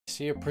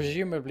so you're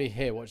presumably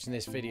here watching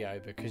this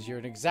video because you're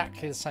in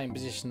exactly the same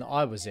position that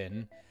I was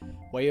in,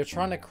 where you're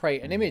trying to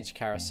create an image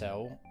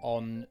carousel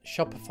on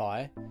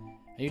Shopify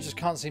and you just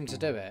can't seem to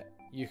do it.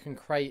 You can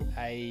create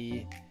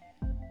a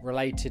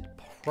related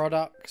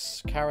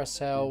products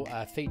carousel,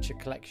 feature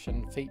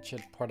collection,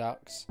 featured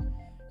products.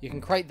 You can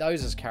create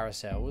those as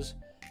carousels,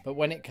 but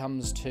when it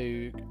comes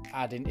to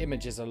adding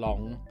images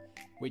along,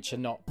 which are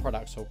not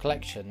products or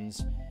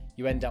collections,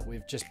 you end up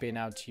with just being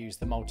able to use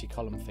the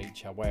multi-column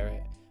feature where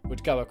it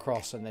would go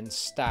across and then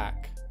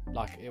stack,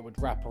 like it would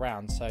wrap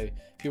around. So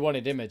if you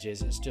wanted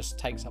images, it just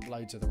takes up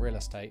loads of the real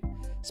estate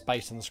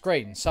space on the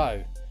screen.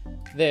 So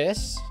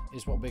this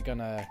is what we're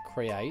gonna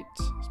create.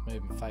 Let's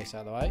move my face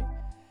out of the way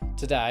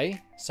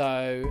today.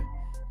 So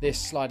this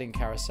sliding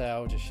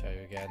carousel, just show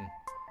you again.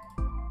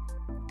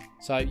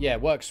 So yeah,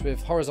 works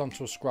with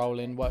horizontal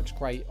scrolling, works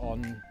great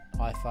on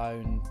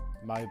iPhone,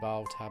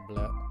 mobile,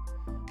 tablet,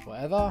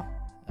 whatever.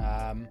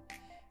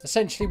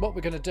 Essentially what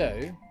we're going to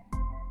do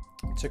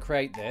to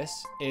create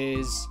this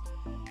is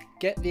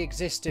get the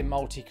existing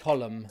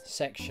multi-column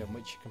section,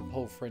 which you can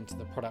pull through into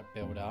the product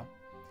builder,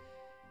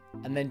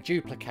 and then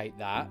duplicate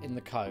that in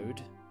the code,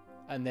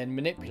 and then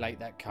manipulate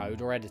that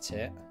code or edit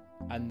it,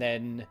 and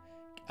then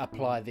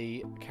apply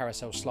the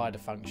carousel slider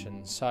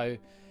function. So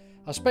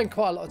I spent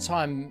quite a lot of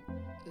time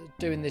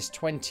doing this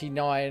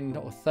 29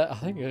 or 30, I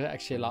think it was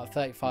actually like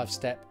 35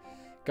 step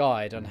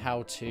guide on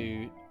how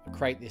to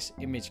create this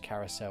image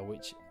carousel,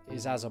 which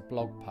is as a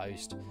blog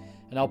post,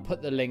 and I'll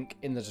put the link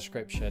in the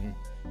description,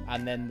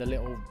 and then the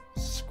little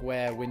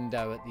square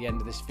window at the end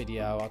of this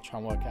video, I'll try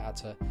and work out how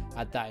to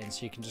add that in,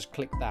 so you can just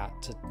click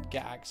that to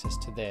get access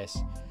to this.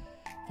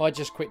 If I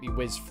just quickly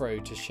whiz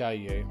through to show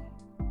you,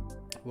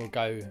 we'll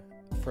go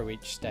through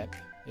each step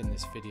in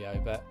this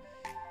video, but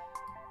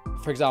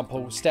for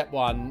example, step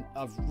one,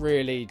 I've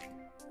really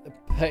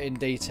put in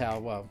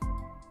detail, well,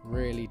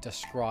 really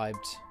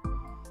described,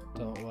 don't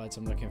know what words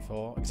I'm looking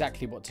for,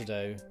 exactly what to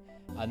do,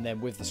 and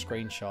then with the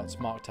screenshots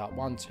marked up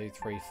 1, 2,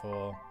 3,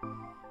 4.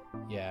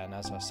 Yeah, and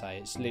as I say,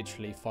 it's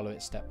literally follow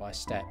it step by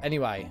step.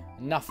 Anyway,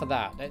 enough of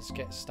that, let's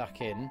get stuck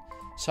in.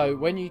 So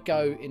when you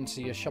go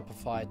into your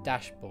Shopify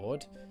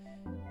dashboard,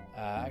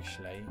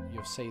 actually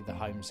you'll see the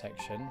home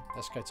section.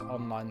 Let's go to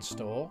online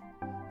store,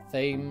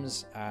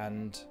 themes,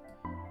 and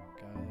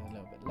go a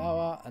little bit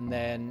lower, and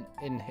then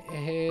in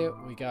here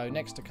we go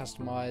next to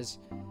customize,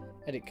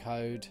 edit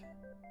code.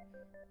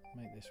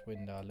 Make this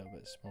window a little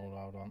bit smaller,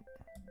 hold on.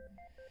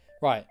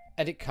 Right,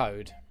 edit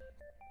code.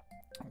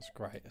 That's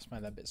great, let's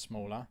make that a bit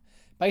smaller.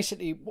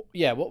 Basically,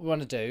 yeah, what we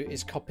want to do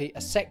is copy a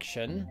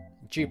section,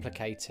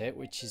 duplicate it,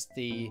 which is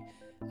the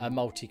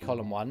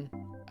multi-column one,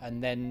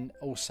 and then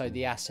also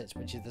the assets,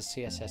 which is the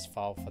CSS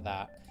file for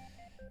that.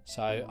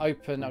 So I'm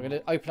going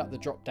to open up the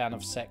drop down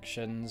of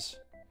sections.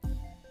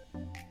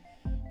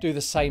 Do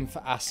the same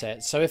for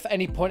assets. So if at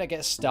any point I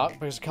get stuck,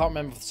 because I can't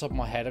remember off the top of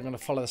my head, I'm going to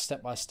follow the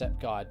step-by-step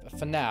guide. But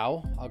for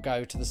now, I'll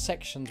go to the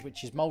sections,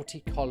 which is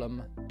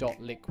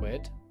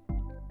multi-column.liquid.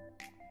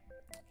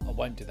 I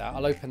won't do that.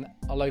 I'll open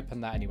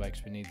that anyway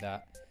because we need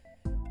that.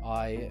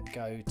 I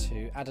go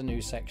to add a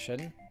new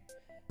section,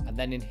 and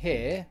then in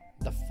here,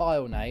 the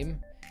file name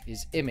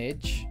is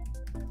image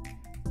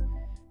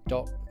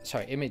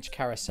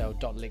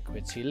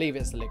carousel.liquid. So you leave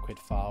it as the liquid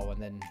file,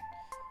 and then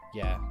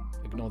yeah,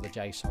 ignore the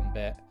JSON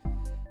bit.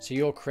 So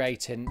you're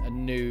creating a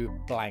new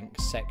blank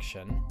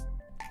section.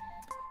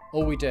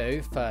 All we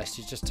do first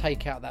is just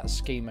take out that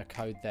schema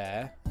code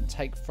there, and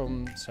take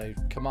from, so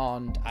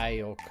Command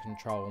A or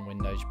Control on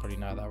Windows, you probably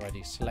know that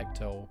already,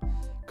 select all,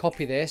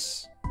 copy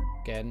this,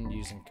 again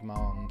using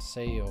Command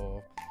C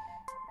or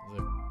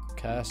the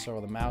cursor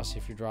or the mouse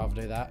if you'd rather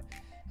do that,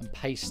 and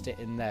paste it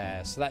in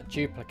there. So that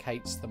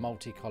duplicates the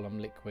multi-column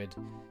liquid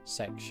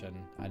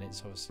section, and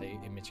it's obviously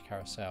image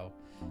carousel.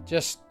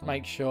 Just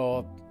make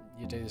sure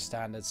you do the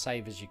standard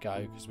save as you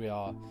go, because we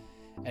are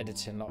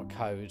editing a lot of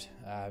code.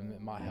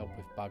 It might help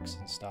with bugs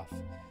and stuff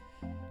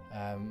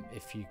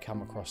if you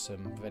come across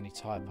them with any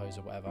typos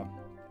or whatever.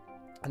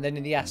 And then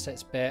in the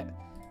assets bit,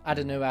 add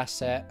a new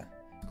asset,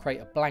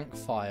 create a blank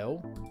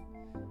file,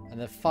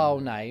 and the file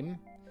name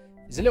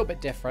is a little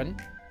bit different.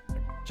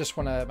 Just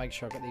want to make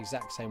sure I've got the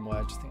exact same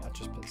words. I think I've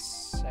just put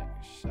sec,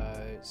 so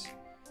it's,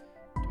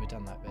 we've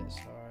done that bit,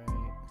 sorry.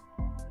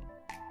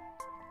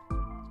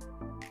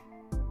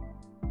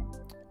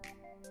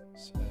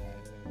 So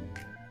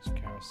it's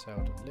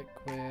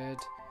carousel.liquid,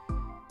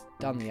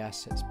 done the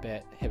assets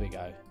bit, here we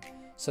go.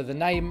 So the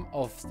name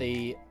of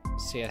the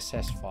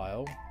CSS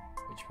file,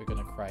 which we're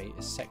going to create,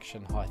 is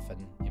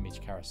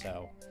section-image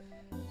carousel.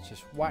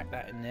 Just whack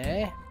that in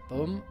there,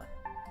 boom.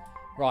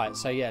 Right,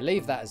 so yeah,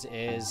 leave that as it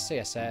is,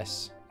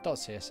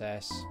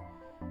 CSS.css,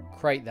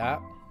 create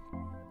that,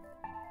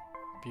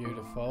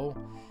 beautiful.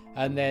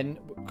 And then,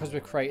 because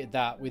we've created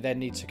that, we then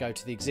need to go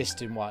to the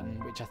existing one,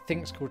 which I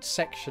think is called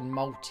section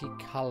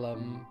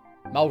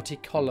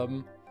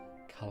multi-column.css.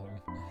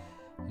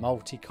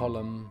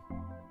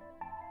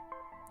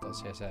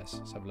 Let's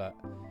have a look.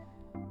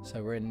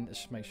 So we're in, let's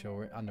just make sure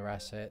we're under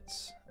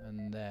assets,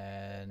 and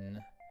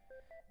then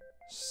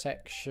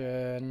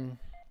section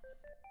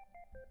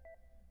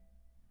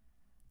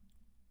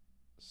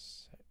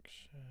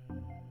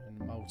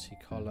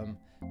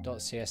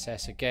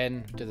multi-column.css.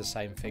 Again, do the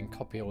same thing,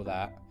 copy all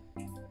that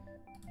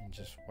and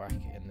just whack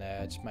it in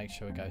there. Just make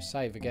sure we go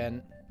save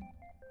again.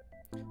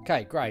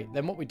 Okay, great.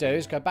 Then what we do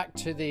is go back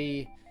to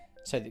the,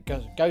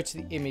 go to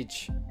the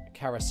image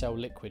carousel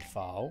liquid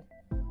file,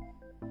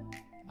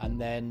 and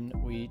then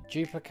we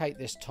duplicate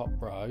this top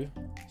row.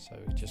 So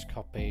we just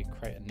copy,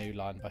 create a new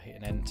line by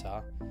hitting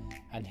enter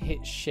and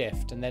hit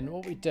shift. And then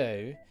what we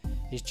do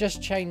is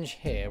just change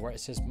here where it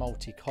says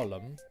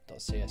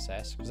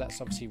multi-column.css, because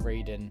that's obviously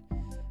reading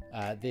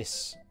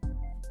this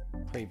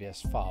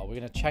previous file. We're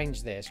going to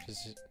change this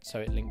so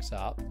it links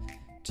up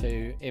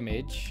to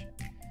image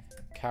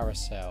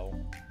carousel.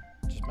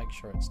 Just make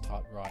sure it's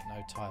typed right,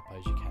 no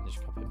typos. You can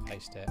just copy and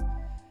paste it.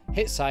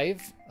 Hit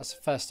save. That's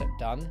the first step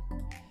done.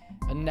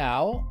 And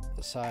now,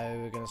 so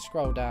we're going to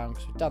scroll down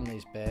because we've done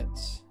these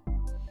bits.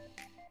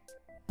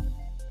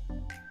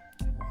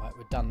 Right,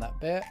 we've done that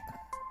bit.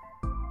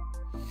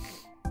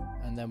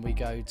 And then we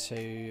go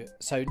to,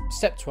 so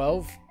step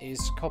 12 is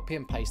copy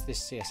and paste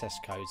this CSS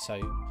code. So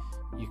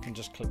you can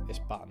just click this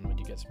button when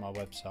you get to my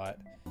website.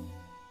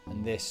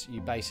 And this,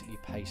 you basically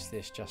paste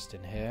this just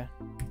in here.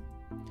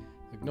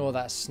 Ignore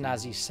that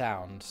snazzy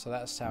sound. So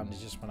that sound is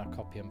just when I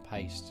copy and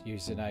paste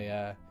using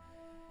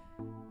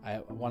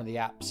one of the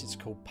apps. It's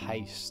called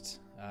Paste,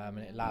 and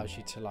it allows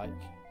you to like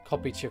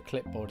copy to your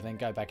clipboard and then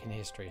go back in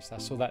history. So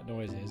that's all that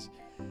noise is.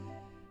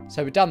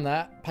 So we've done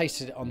that,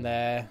 pasted it on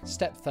there.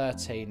 Step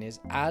 13 is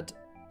add.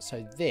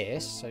 So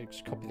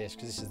just copy this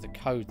because this is the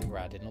code that we're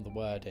adding, or the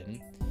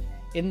wording,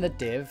 in the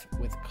div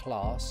with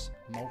class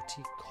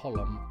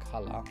multi-column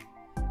color.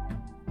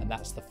 And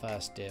that's the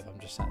first div. I'm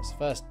just saying it's the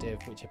first div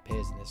which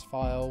appears in this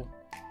file,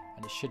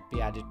 and it should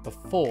be added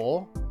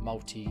before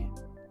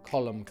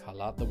multi-column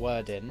color, the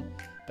wording,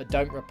 but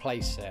don't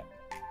replace it.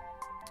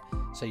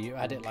 So you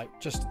add it like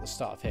just at the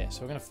start of here.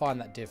 So we're going to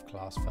find that div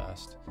class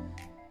first.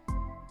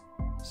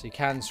 So you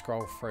can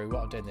scroll through. What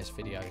I'll do in this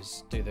video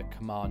is do the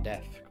Command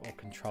F or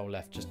Control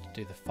F just to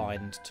do the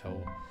find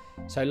tool.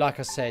 So like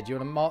I said, you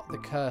want to mark the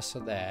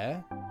cursor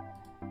there,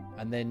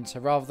 and then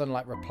so rather than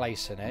like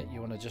replacing it,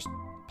 you want to just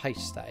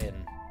paste that in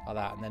like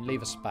that, and then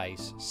leave a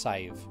space,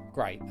 save.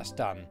 Great, that's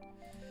done.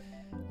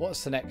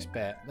 What's the next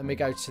bit? Then we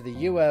go to the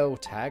URL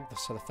tag,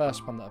 so the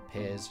first one that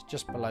appears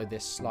just below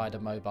this slider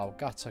mobile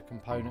gutter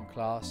component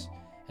class,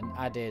 and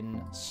add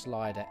in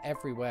slider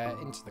everywhere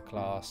into the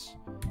class.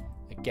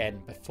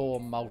 Again, before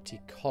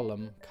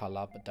multi-column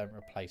color, but don't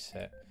replace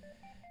it.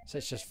 So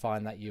let's just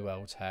find that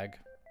URL tag.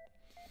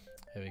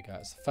 Here we go.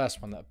 It's the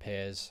first one that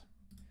appears,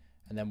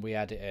 and then we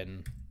add it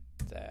in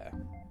there.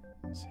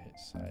 Let's hit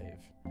save.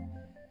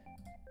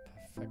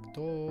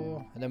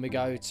 Perfecto. And then we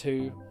go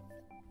to,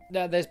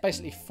 now there's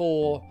basically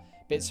 4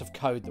 bits of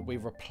code that we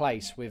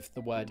replace with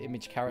the word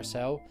image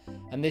carousel,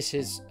 and this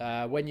is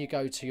when you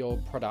go to your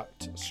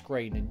product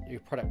screen and your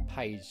product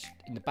page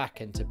in the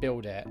back end to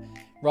build it,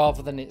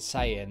 rather than it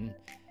saying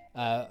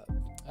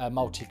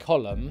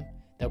multi-column,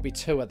 there'll be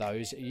 2 of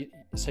those.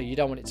 So you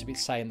don't want it to be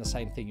saying the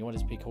same thing. You want it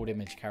to be called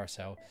image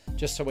carousel,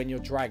 just so when you're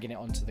dragging it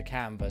onto the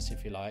canvas,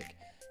 if you like,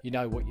 you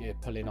know what you're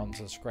pulling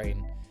onto the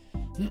screen.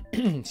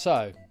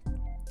 So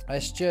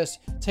let's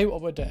just tell you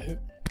what we'll do.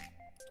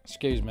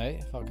 Excuse me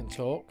if I can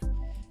talk.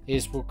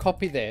 Is we'll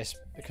copy this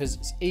because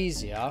it's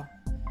easier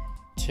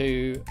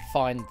to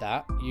find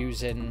that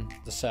using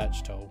the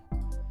search tool.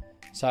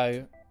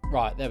 So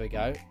right, there we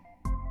go,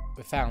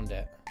 we found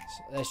it.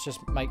 So let's just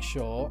make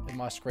sure in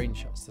my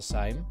screenshot's the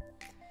same.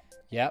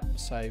 Yep,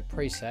 so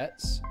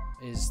presets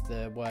is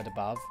the word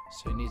above,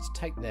 so you need to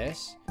take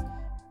this,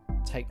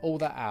 take all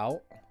that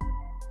out.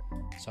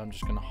 So I'm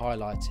just going to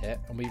highlight it,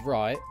 and we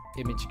write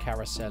image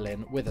carousel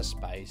in with a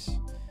space.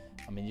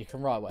 I mean, you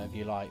can write whatever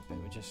you like, but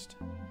we'll just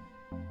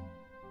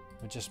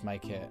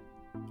make it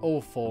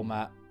all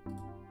format.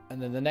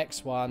 And then the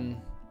next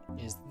one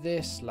is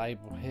this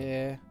label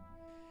here,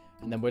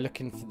 and then we're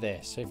looking for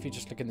this. So if you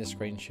just look in this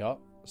screenshot,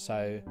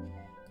 so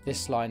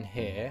this line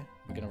here,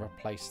 we're going to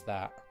replace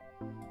that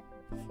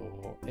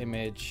for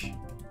image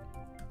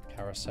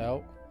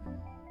carousel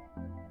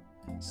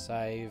and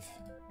save.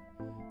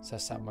 So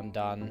that's that one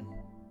done.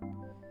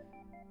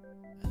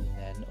 And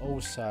then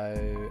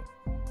also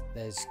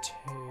there's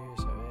 2,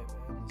 so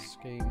in the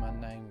schema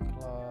name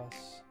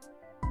class.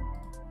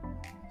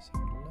 Let's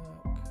have a look.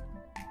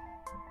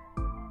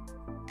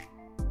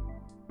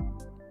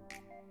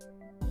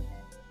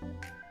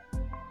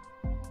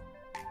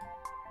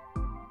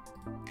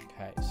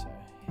 Okay, so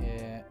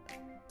here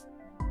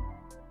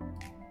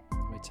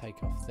we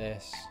take off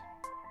this.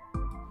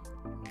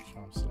 Make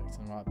sure I'm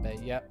selecting the right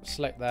bit. Yep,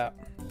 select that.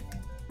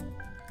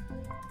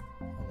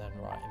 And then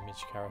write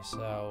image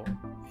carousel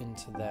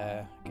into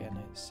there. Again,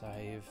 hit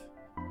save.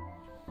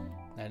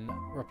 Then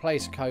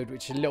replace code,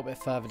 which is a little bit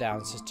further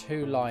down. So there's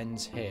 2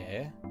 lines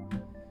here.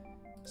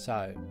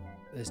 So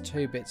there's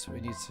 2 bits that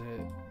we need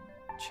to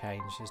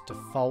change. There's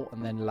default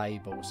and then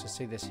label. So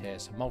see this here.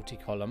 So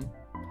multi-column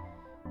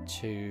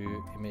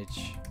to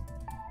image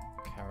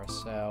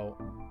carousel.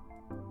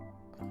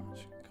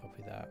 Just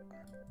copy that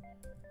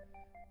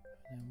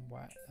and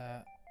whack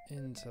that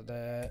into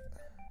there.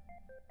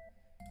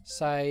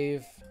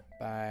 Save.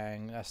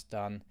 Bang. That's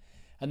done.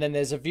 And then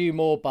there's a view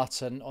more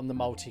button on the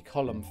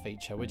multi-column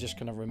feature. We're just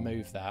going to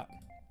remove that.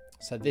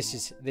 So this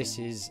is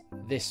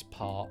this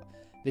part.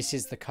 This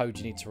is the code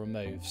you need to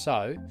remove.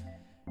 So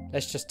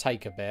let's just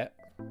take a bit.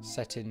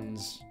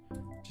 Settings,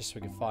 just so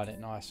we can find it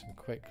nice and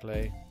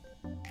quickly.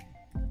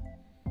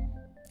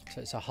 So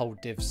it's a whole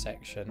div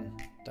section.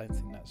 Don't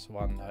think that's the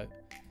one though.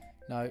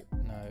 No.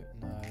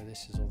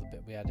 This is all the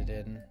bit we added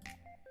in.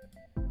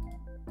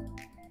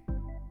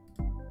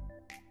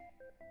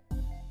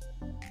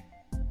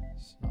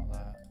 It's not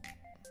that.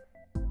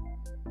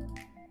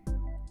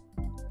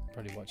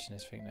 Probably watching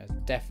this thing. There's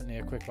definitely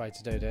a quick way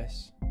to do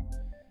this,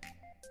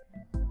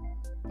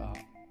 but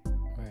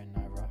we're in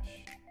no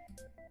rush.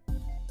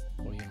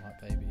 Or you might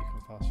be, but you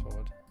can fast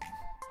forward.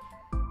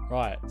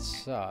 Right,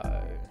 so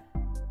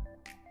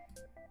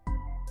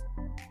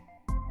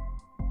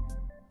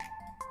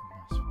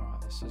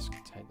let's just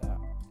take that.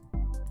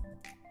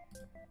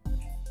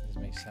 There's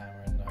me saying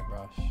we're in no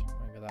rush.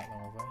 Won't go that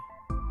long away.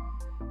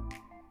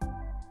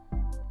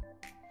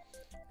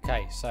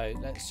 Okay, so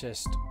let's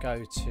just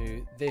go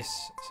to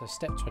this. So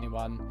step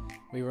 21,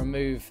 we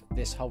remove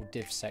this whole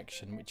div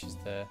section, which is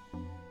the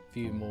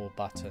view more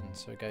button.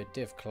 So we go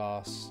div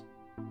class,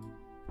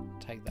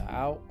 take that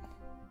out.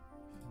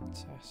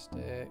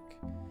 Fantastic.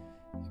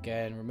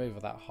 Again, remove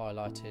all that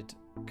highlighted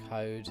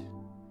code.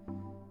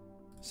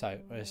 So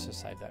let's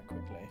just save that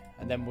quickly.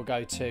 And then we'll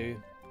go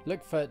to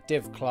look for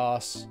div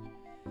class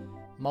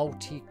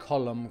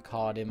multi-column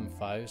card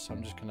info. So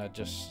I'm just going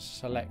to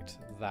select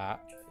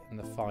that in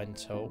the find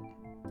tool.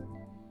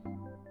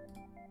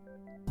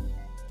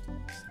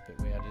 That's the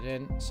bit we added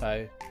in.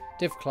 So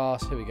div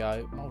class, here we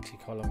go,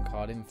 multi-column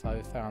card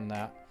info, found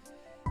that.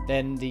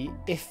 Then the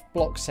if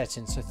block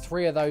settings, so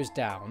 3 of those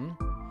down,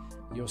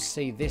 you'll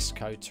see this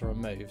code to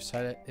remove.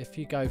 So if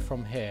you go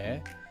from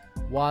here,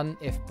 1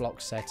 if block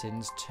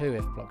settings, 2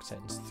 if block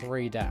settings,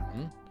 3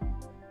 down.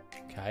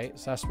 Okay,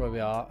 so that's where we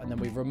are. And then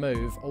we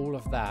remove all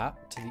of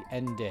that to the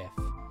end if.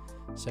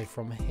 So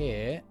from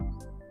here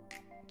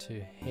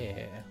to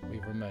here, we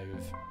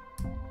remove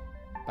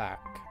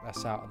back.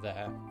 That's out of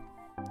there.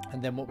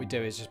 And then what we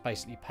do is just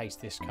basically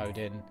paste this code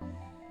in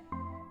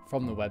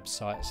from the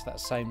website. So that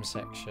same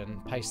section,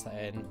 paste that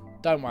in.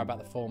 Don't worry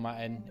about the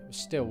formatting. It will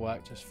still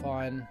work just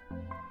fine.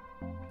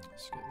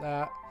 Skip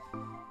that.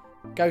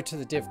 Go to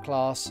the div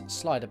class,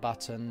 slider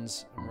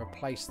buttons, and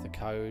replace the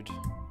code.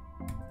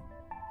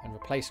 And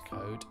replace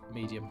code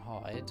medium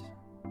hide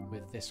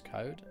with this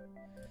code.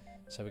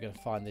 So we're going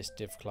to find this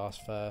div class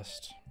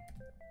first.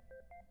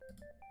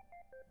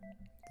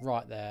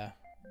 Right there.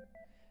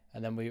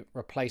 And then we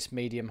replace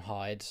medium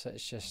hide. So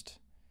it's just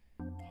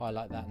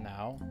highlight that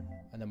now.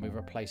 And then we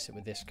replace it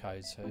with this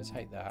code. So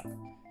take that.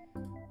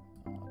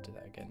 I'll do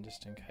that again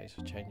just in case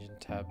we're changing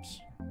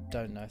tabs.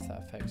 Don't know if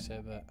that affects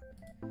it, but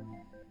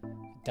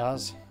it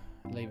does.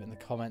 Leave it in the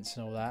comments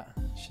and all that.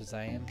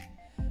 Shazam.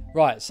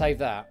 Right, save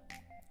that.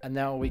 And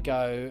now we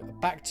go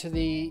back to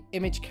the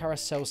image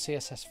carousel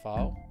CSS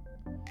file,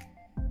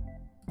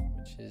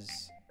 which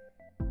is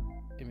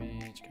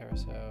image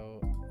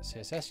carousel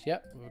CSS.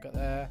 Yep, we've got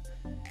there.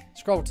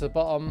 Scroll to the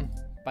bottom,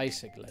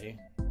 basically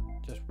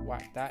just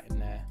whack that in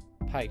there,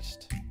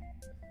 paste,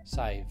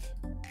 save,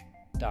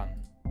 done.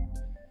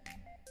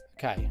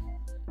 Okay,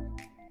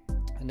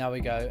 and now we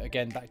go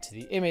again back to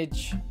the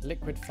image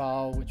liquid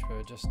file, which we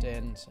were just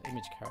in. So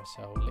image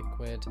carousel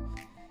liquid.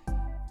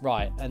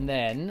 Right, and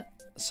then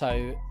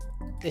so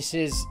this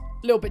is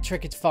a little bit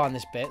tricky to find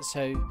this bit.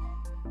 So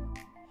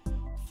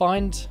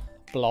find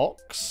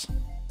blocks.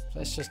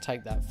 Let's just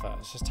take that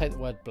first. Just take the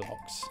word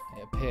blocks.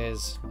 It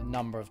appears a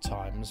number of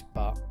times,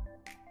 but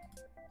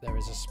there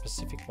is a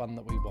specific one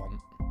that we want.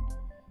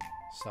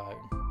 So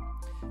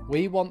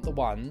we want the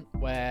one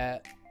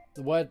where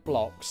the word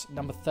blocks,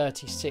 number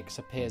 36,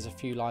 appears a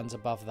few lines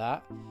above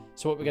that.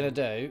 So what we're going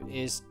to do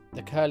is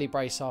the curly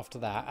brace after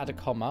that, add a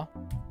comma,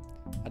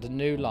 add a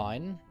new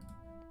line,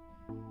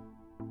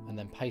 and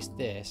then paste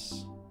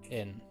this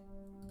in.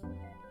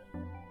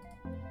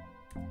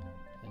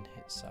 And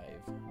hit save.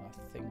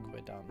 I think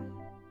we're done.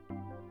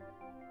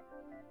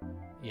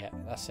 Yeah,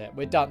 that's it.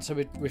 We're done. So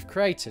we've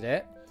created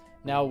it.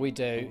 Now all we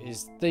do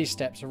is, these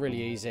steps are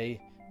really easy.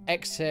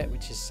 Exit,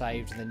 which is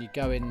saved, and then you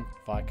go in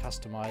via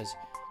customize.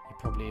 You're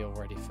probably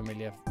already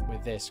familiar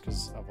with this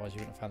because otherwise you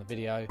wouldn't have found the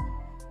video.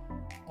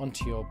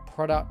 Onto your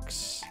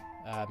products,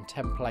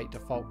 template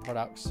default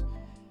products.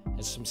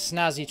 There's some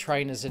snazzy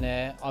trainers in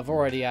here. I've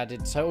already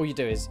added, so all you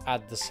do is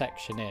add the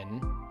section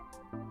in.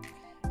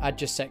 Add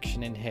your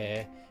section in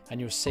here, and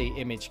you'll see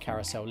image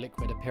carousel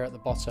liquid appear at the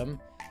bottom.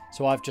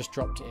 So I've just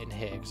dropped it in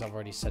here because I've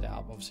already set it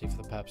up, obviously, for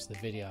the purpose of the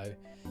video.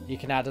 You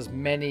can add as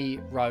many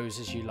rows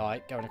as you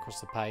like going across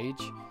the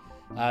page.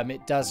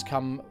 It does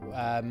come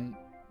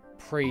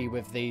pre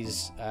with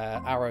these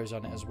arrows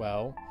on it as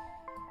well.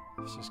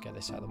 Let's just get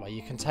this out of the way.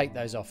 You can take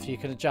those off. You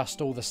can adjust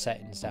all the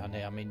settings down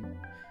here. I mean,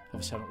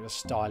 obviously I'm not going to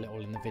style it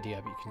all in the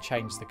video, but you can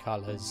change the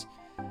colours,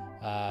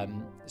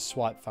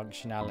 swipe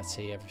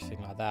functionality,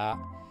 everything like that.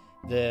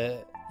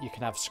 You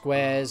can have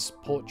squares,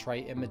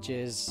 portrait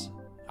images,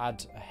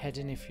 add a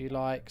heading if you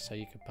like. So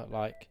you could put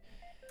like,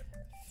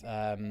 what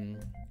are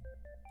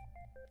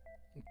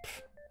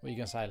you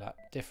gonna say? Like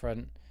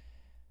different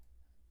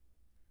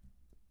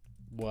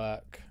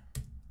work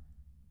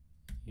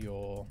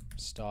your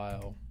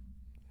style.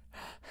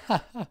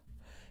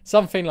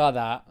 Something like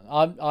that.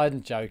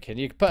 I'm joking.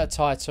 You could put a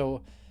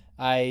title,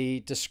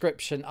 a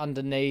description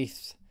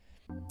underneath,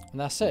 and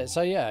that's it.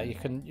 So yeah, you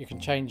can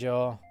change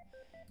your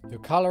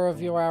color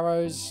of your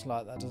arrows.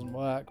 Like that doesn't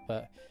work,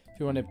 but if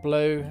you wanted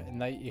blue,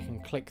 and you can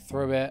click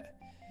through it,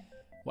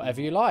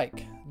 whatever you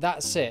like.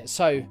 That's it.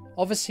 So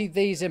obviously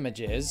these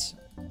images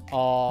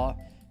are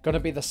going to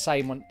be the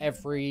same on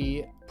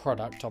every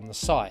product on the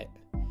site.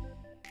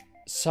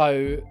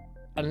 So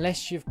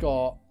unless you've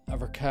got a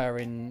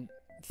recurring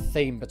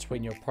theme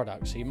between your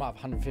products, so you might have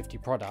 150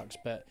 products,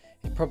 but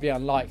it's probably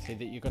unlikely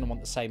that you're going to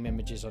want the same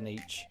images on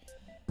each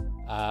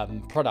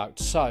product.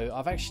 So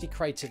I've actually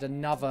created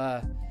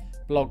another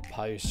blog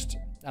post,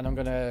 and I'm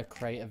going to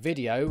create a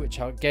video, which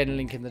I'll again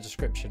link in the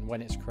description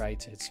when it's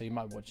created, so you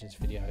might watch this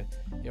video.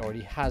 It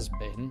already has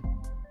been.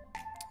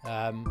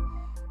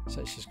 So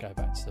let's just go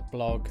back to the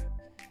blog.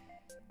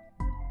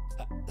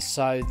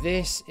 So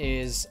this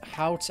is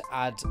how to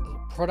add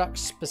product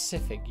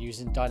specific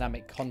using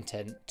dynamic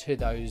content to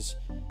those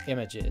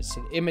images.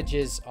 So the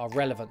images are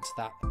relevant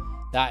to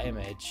that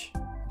image,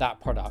 that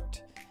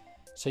product.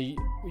 So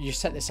you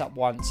set this up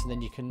once, and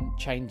then you can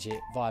change it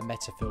via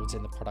meta fields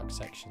in the product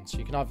section. So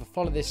you can either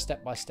follow this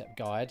step-by-step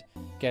guide.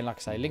 Again, like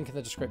I say, link in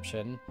the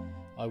description.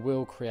 I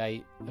will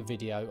create a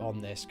video on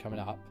this coming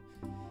up.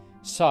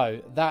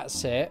 So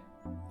that's it.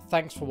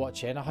 Thanks for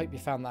watching. I hope you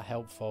found that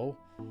helpful.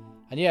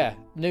 And yeah,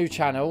 new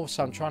channel,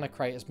 so I'm trying to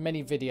create as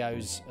many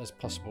videos as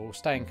possible,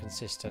 staying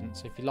consistent.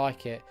 So if you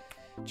like it,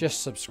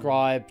 just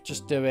subscribe,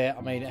 just do it.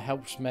 I mean, it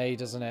helps me,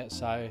 doesn't it?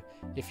 So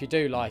if you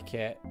do like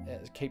it,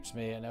 it keeps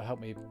me, and it'll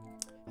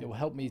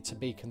help me to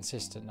be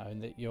consistent, knowing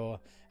that you're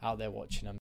out there watching them.